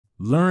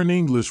Learn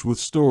English with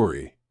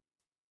Story.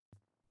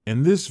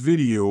 In this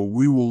video,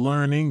 we will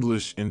learn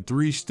English in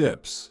 3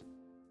 steps.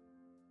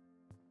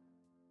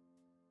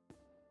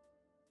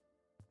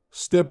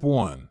 Step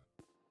 1.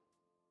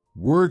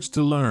 Words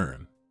to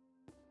learn.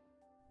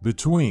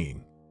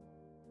 Between.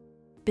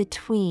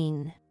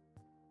 Between.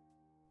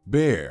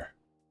 Bear.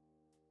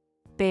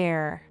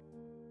 Bear.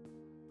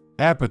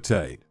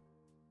 Appetite.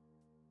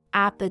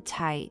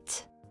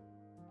 Appetite.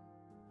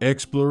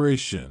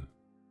 Exploration.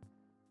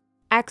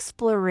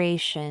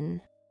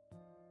 Exploration.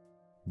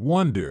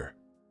 Wonder.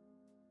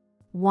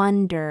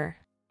 Wonder.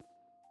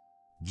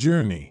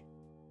 Journey.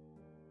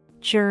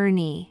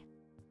 Journey.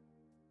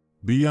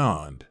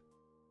 Beyond.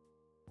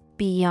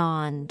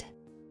 Beyond.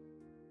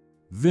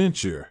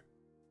 Venture.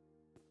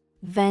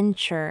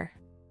 Venture.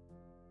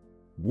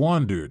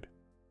 Wandered.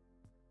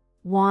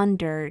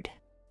 Wandered.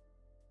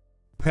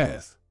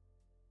 Path.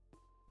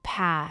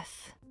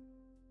 Path.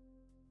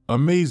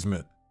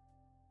 Amazement.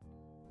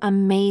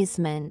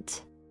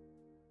 Amazement.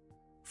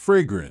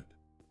 Fragrant.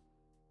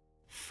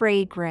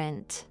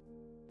 Fragrant.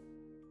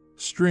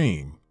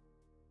 Stream.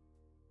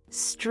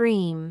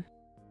 Stream.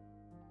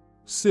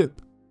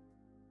 Sip.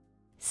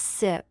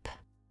 Sip.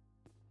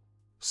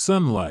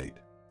 Sunlight.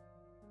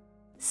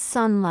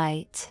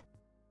 Sunlight.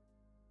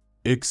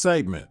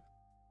 Excitement.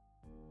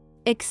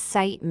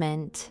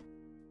 Excitement.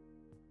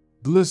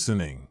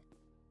 Glistening.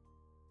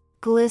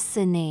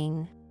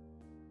 Glistening.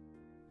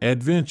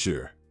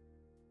 Adventure.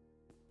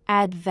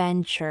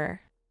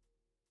 Adventure.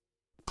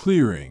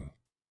 Clearing.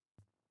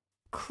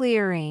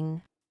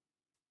 Clearing.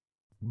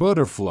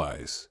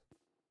 Butterflies.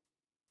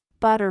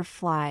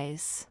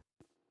 Butterflies.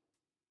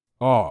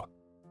 Awe.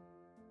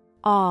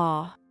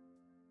 Awe.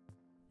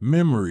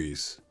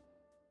 Memories.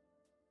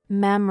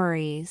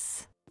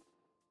 Memories.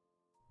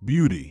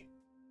 Beauty.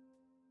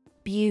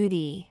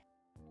 Beauty.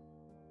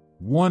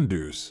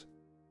 Wonders.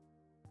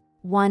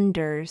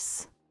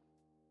 Wonders.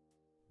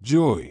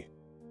 Joy.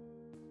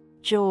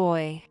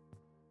 Joy.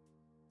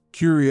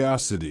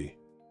 Curiosity.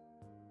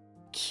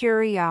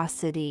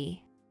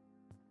 Curiosity.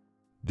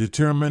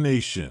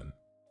 Determination.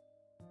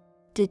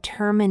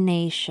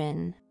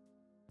 Determination.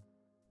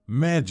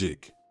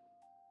 Magic.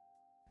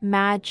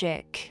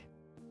 Magic.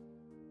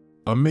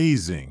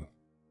 Amazing.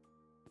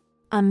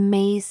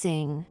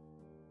 Amazing.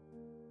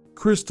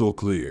 Crystal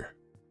clear.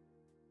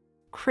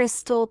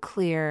 Crystal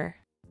clear.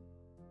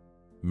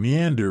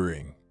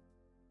 Meandering.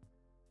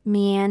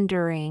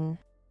 Meandering.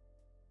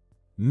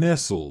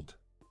 Nestled.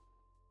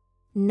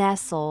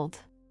 Nestled.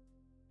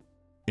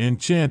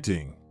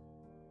 Enchanting.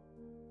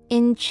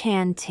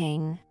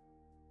 Enchanting.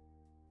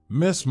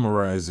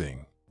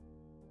 Mesmerizing.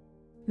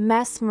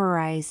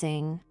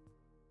 Mesmerizing.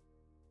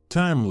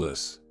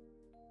 Timeless.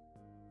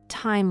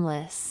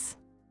 Timeless.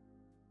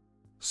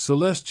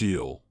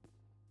 Celestial.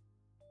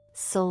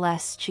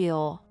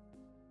 Celestial.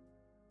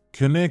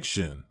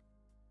 Connection.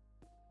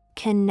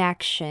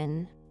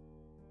 Connection.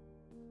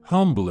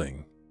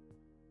 Humbling.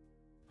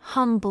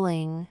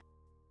 Humbling.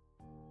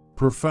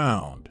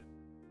 Profound.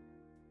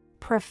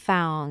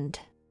 Profound.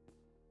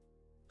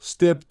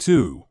 Step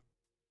 2.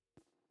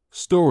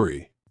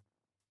 Story.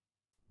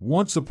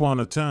 Once upon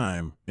a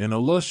time, in a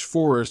lush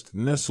forest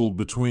nestled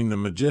between the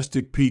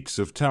majestic peaks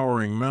of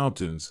towering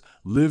mountains,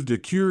 lived a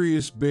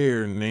curious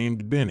bear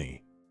named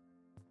Benny.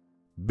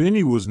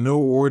 Benny was no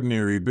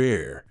ordinary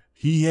bear.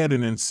 He had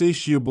an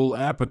insatiable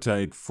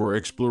appetite for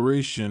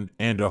exploration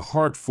and a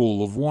heart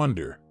full of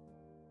wonder.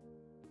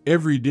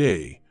 Every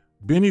day,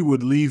 Benny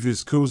would leave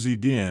his cozy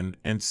den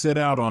and set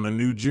out on a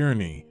new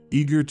journey,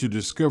 eager to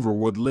discover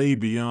what lay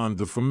beyond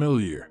the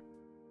familiar.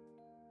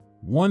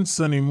 One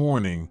sunny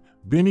morning,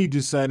 Benny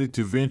decided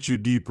to venture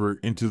deeper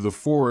into the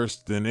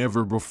forest than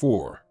ever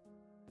before.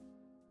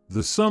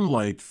 The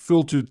sunlight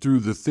filtered through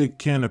the thick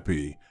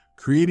canopy,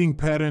 creating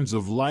patterns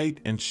of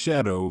light and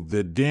shadow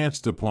that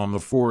danced upon the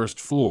forest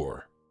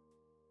floor.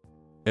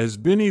 As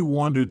Benny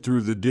wandered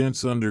through the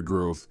dense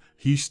undergrowth,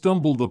 he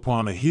stumbled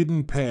upon a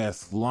hidden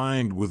path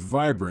lined with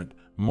vibrant,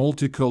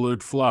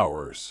 multicolored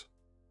flowers.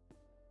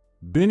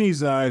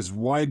 Benny's eyes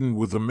widened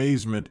with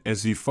amazement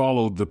as he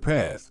followed the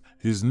path,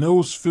 his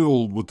nose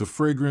filled with the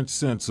fragrant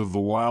scents of the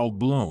wild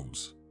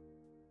blooms.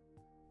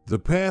 The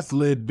path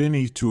led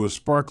Benny to a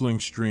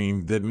sparkling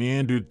stream that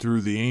meandered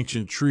through the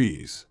ancient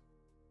trees.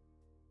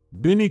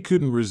 Benny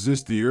couldn't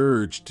resist the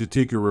urge to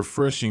take a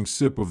refreshing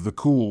sip of the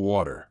cool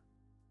water.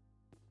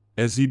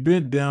 As he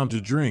bent down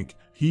to drink,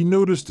 he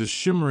noticed a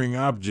shimmering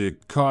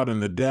object caught in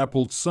the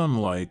dappled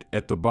sunlight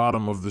at the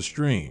bottom of the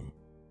stream.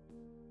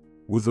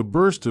 With a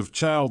burst of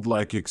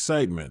childlike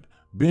excitement,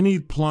 Benny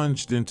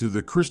plunged into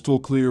the crystal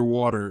clear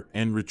water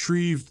and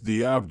retrieved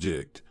the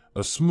object,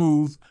 a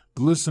smooth,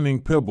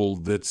 glistening pebble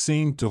that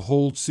seemed to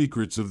hold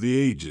secrets of the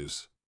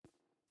ages.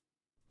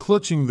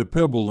 Clutching the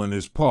pebble in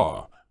his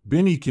paw,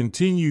 Benny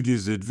continued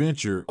his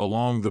adventure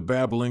along the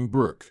babbling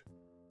brook.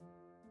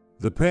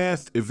 The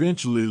path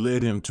eventually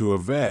led him to a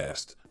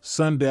vast,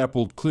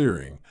 sun-dappled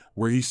clearing,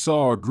 where he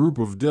saw a group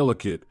of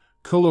delicate,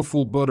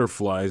 colorful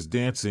butterflies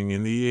dancing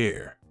in the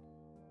air.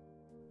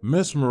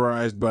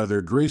 Mesmerized by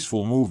their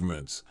graceful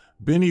movements,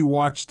 Benny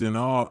watched in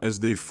awe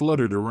as they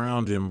fluttered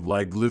around him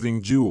like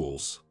living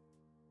jewels.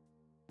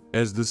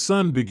 As the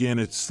sun began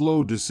its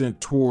slow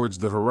descent towards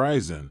the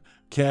horizon,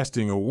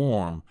 casting a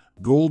warm,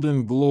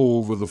 golden glow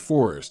over the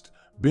forest,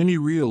 Benny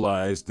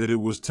realized that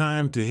it was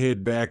time to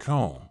head back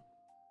home.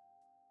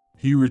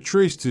 He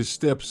retraced his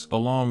steps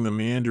along the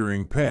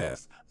meandering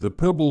path, the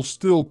pebble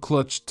still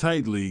clutched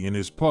tightly in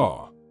his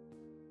paw.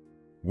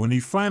 When he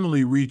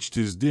finally reached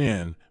his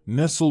den,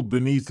 nestled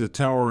beneath a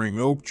towering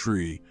oak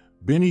tree,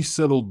 Benny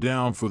settled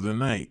down for the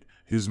night,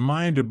 his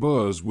mind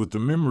abuzz with the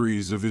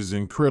memories of his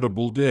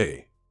incredible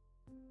day.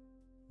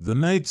 The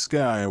night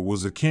sky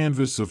was a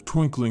canvas of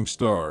twinkling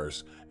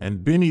stars,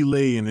 and Benny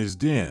lay in his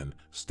den,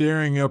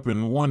 staring up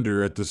in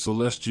wonder at the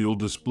celestial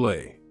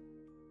display.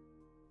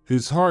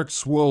 His heart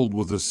swelled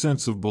with a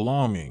sense of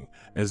belonging,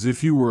 as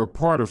if he were a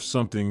part of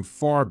something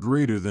far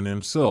greater than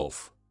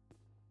himself.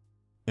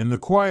 In the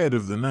quiet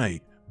of the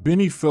night,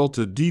 Benny felt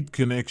a deep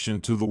connection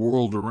to the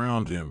world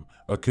around him,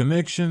 a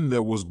connection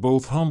that was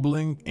both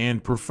humbling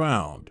and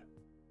profound.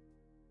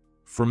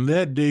 From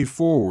that day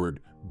forward,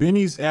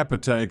 Benny's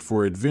appetite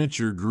for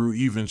adventure grew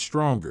even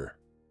stronger.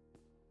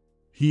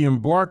 He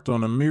embarked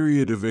on a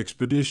myriad of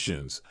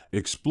expeditions,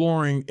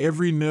 exploring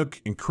every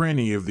nook and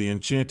cranny of the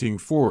enchanting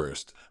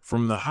forest,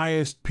 from the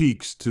highest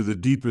peaks to the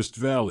deepest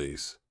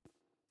valleys.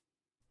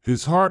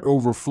 His heart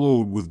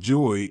overflowed with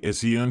joy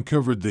as he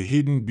uncovered the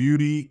hidden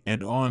beauty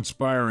and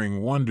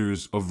awe-inspiring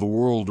wonders of the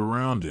world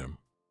around him.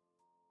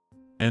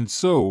 And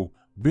so,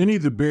 Benny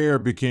the Bear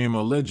became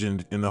a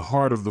legend in the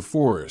heart of the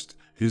forest,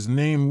 his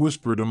name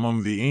whispered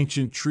among the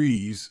ancient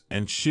trees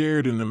and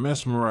shared in the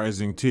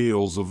mesmerizing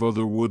tales of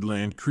other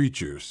woodland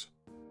creatures.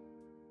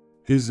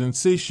 His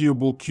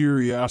insatiable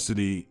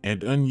curiosity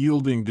and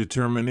unyielding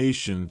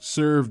determination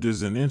served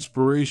as an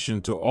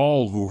inspiration to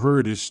all who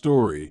heard his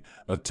story,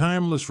 a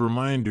timeless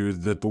reminder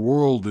that the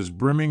world is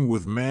brimming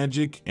with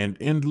magic and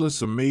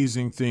endless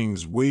amazing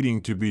things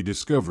waiting to be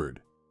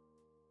discovered.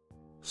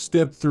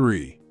 Step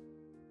 3.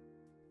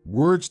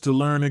 Words to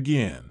learn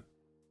again.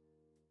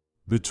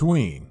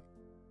 Between.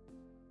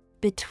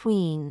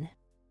 Between.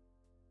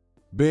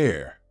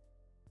 Bear.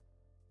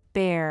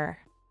 Bear.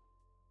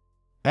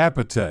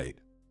 Appetite.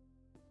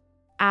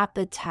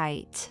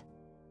 Appetite.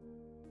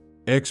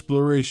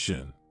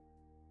 Exploration.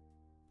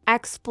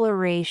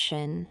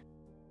 Exploration.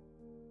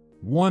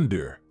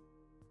 Wonder.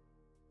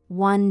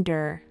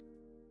 Wonder.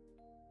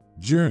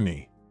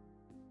 Journey.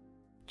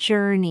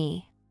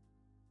 Journey.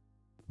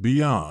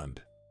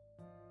 Beyond.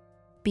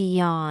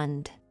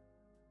 Beyond.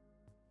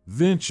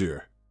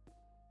 Venture.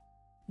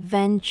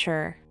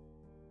 Venture.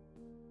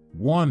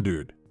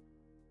 Wandered.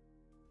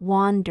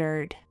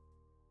 Wandered.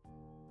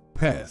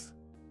 Path.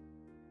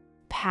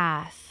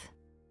 Path.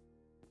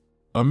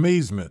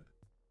 Amazement.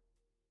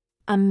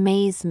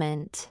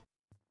 Amazement.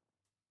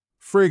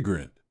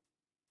 Fragrant.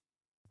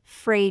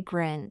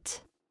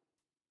 Fragrant.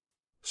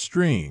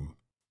 Stream.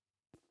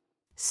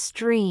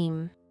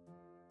 Stream.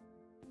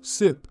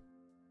 Sip.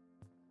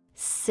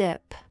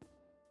 Sip.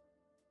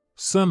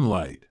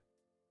 Sunlight.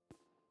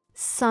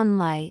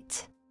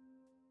 Sunlight.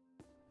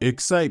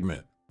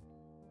 Excitement.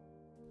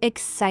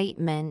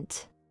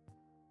 Excitement.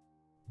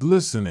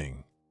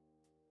 Glistening.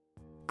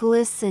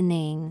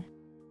 Glistening.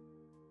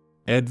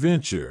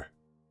 Adventure.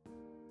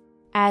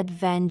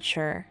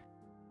 Adventure.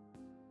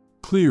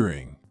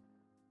 Clearing.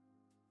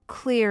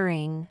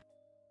 Clearing.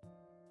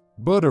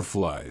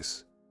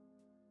 Butterflies.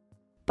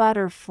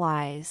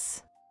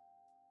 Butterflies.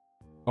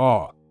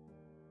 Awe.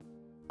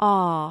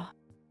 Awe.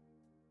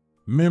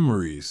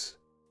 Memories.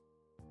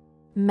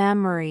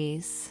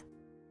 Memories.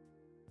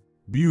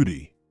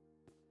 Beauty.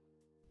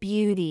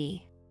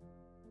 Beauty.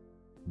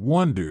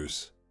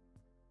 Wonders.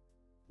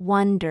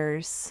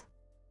 Wonders.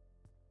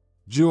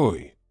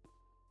 Joy.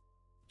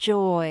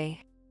 Joy.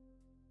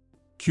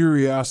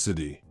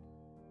 Curiosity.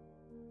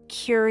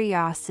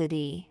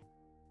 Curiosity.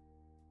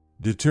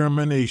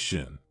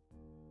 Determination.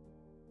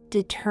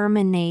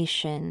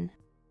 Determination.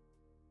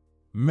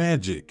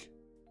 Magic.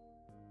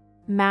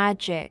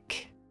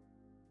 Magic.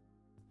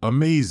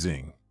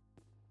 Amazing.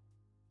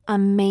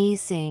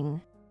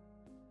 Amazing.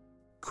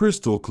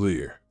 Crystal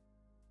clear.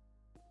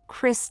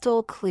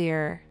 Crystal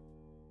clear.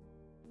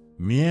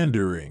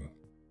 Meandering.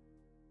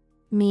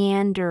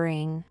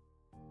 Meandering.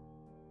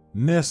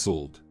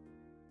 Nestled.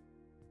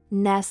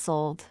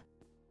 Nestled.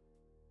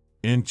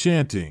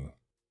 Enchanting.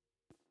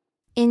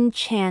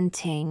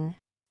 Enchanting.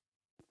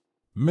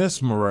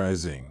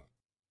 Mesmerizing.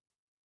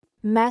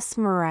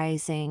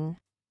 Mesmerizing.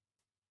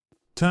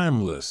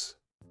 Timeless.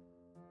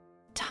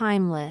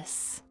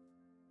 Timeless.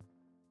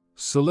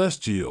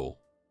 Celestial.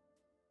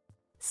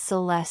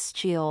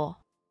 Celestial.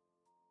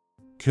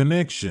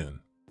 Connection.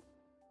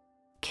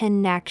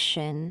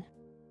 Connection.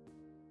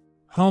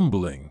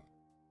 Humbling.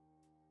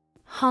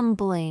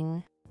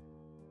 Humbling.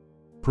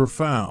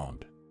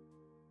 Profound.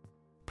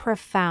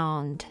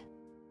 Profound.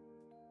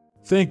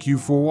 Thank you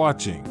for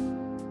watching.